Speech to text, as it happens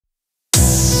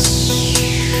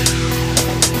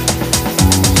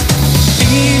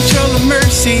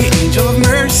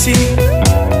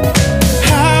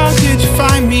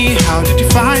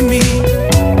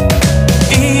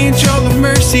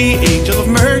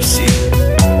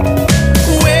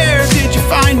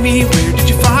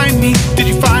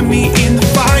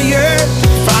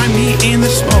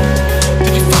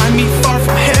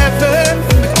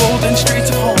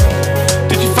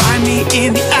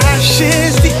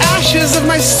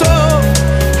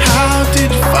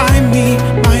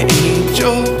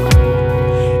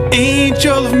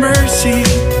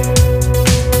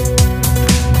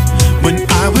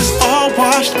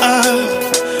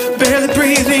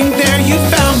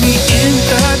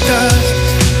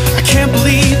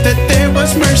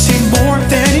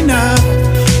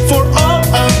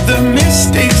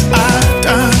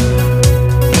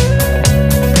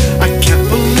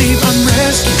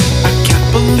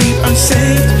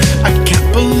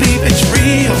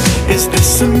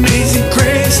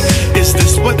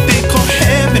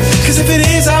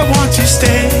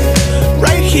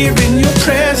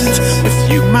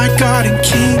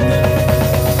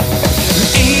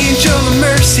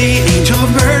mercy, angel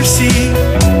of mercy.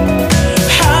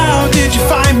 How did you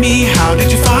find me? How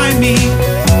did you find me?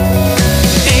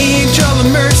 Angel of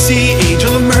mercy,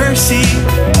 angel of mercy.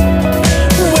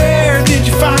 Where did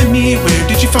you find me? Where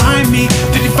did you find me?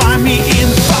 Did you find me in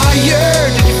the fire?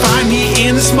 Did you find me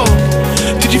in the smoke?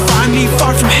 Did you find me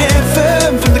far from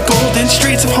heaven, from the golden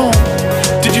streets of home?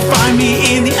 Did you find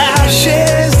me in the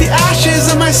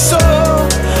ashes of my soul?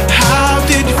 How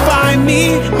did you find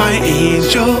me, my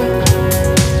angel,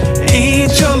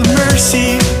 angel of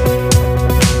mercy?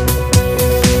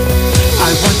 I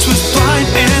once was blind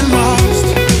and lost,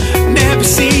 never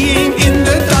seeing in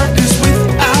the darkness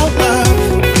without love.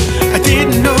 I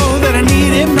didn't know that I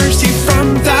needed mercy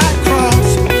from that cross,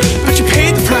 but you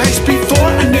paid the price before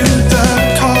I knew the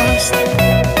cost.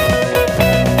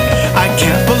 I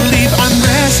can't believe I'm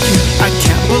rescued, I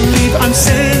can't believe I'm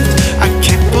saved, I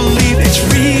can't believe it's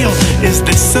real. Is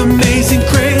this amazing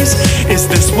grace? Is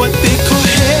this what they call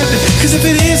heaven? 'Cause if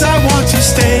it is, I want to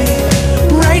stay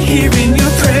right here in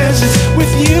your presence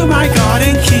with you, my God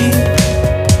and King.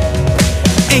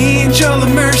 Angel of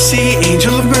mercy,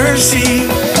 angel of mercy.